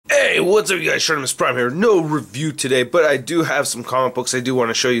What's up, you guys? Shartimus Prime here. No review today, but I do have some comic books I do want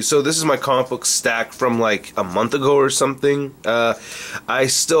to show you. So this is my comic book stack from like a month ago or something. I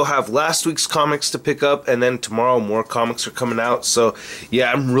still have last week's comics to pick up, and then tomorrow more comics are coming out. So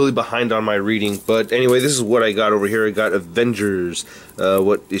yeah, I'm really behind on my reading. But anyway, this is what I got over here. I got Avengers.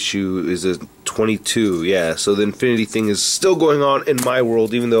 What issue is it? 22. Yeah, so the Infinity thing is still going on in my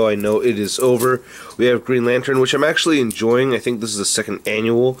world, even though I know it is over. We have Green Lantern, which I'm actually enjoying. I think this is the second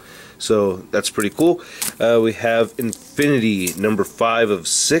annual, so that's pretty cool. We have Infinity number 5 of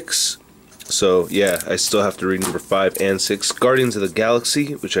 6. So yeah, I still have to read number 5 and 6. Guardians of the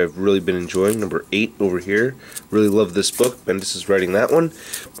Galaxy, which I've really been enjoying, number 8 over here. Really love this book. Bendis is writing that one.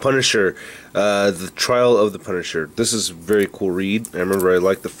 Punisher, The Trial of the Punisher. This is a very cool read. I remember I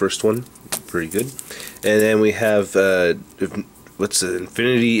liked the first one. Pretty good. And then we have what's the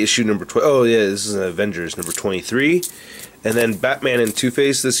Infinity issue number 12? Oh yeah, this is Avengers number 23. And then Batman and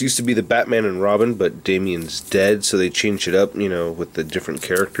Two-Face. This used to be the Batman and Robin, but Damian's dead, so they changed it up, you know, with the different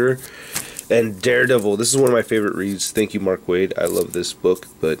character. And Daredevil. This is one of my favorite reads. Thank you, Mark Waid. I love this book,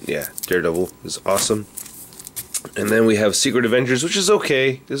 but yeah, Daredevil is awesome. And then we have Secret Avengers, which is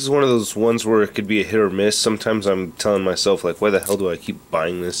okay. This is one of those ones where it could be a hit or miss. Sometimes I'm telling myself, like, why the hell do I keep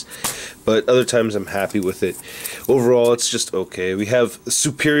buying this? But other times I'm happy with it. Overall, it's just okay. We have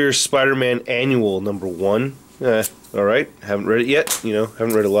Superior Spider-Man Annual number 1. Alright, haven't read it yet, you know,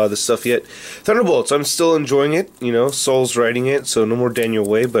 haven't read a lot of this stuff yet. Thunderbolts, I'm still enjoying it, you know, Saul's writing it, so no more Daniel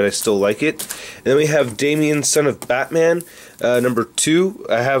Way, but I still like it. And then we have Damian, Son of Batman, number 2.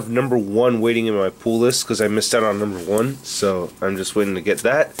 I have number 1 waiting in my pool list, because I missed out on number 1, so I'm just waiting to get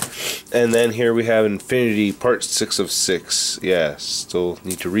that. And then here we have Infinity, part 6 of 6, yeah, still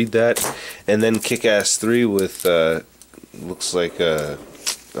need to read that. And then Kick-Ass 3 with, looks like, oh,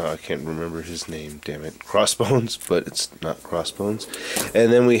 I can't remember his name, damn it. Crossbones, but it's not Crossbones.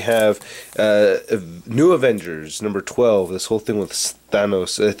 And then we have New Avengers, number 12. This whole thing with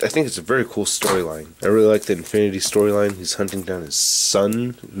Thanos. I think it's a very cool storyline. I really like the Infinity storyline. He's hunting down his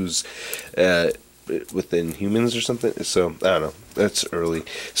son, who's within humans or something. So, I don't know. That's early.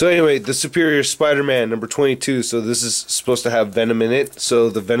 So anyway, the Superior Spider-Man, number 22. So this is supposed to have Venom in it. So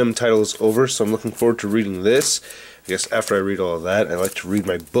the Venom title is over, so I'm looking forward to reading this. I guess after I read all of that, I like to read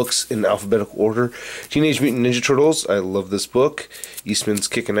my books in alphabetical order. Teenage Mutant Ninja Turtles, I love this book. Eastman's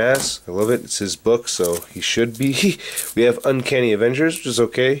kicking ass, I love it. It's his book, so he should be. We have Uncanny Avengers, which is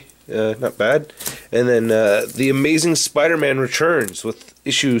okay, not bad. And then The Amazing Spider-Man returns with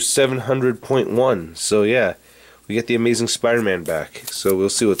issue 700.1. So yeah, we get The Amazing Spider-Man back. So we'll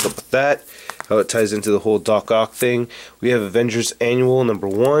see what's up with that. How it ties into the whole Doc Ock thing. We have Avengers Annual number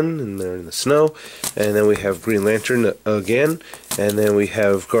 1, and they're in the snow. And then we have Green Lantern again. And then we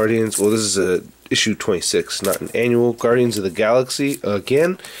have Guardians. Well, this is issue 26, not an annual. Guardians of the Galaxy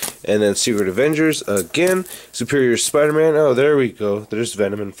again. And then Secret Avengers again. Superior Spider-Man. Oh, there we go. There's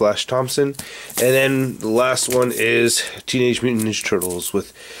Venom and Flash Thompson. And then the last one is Teenage Mutant Ninja Turtles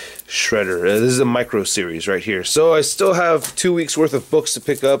with Shredder. This is a micro series right here. So I still have 2 weeks worth of books to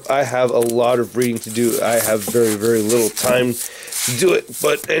pick up. I have a lot of reading to do. I have very, very little time to do it.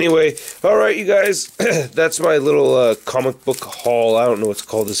 But anyway, alright you guys, that's my little comic book haul. I don't know what to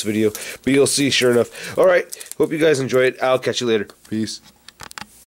call this video, but you'll see sure enough. Alright, hope you guys enjoy it. I'll catch you later. Peace.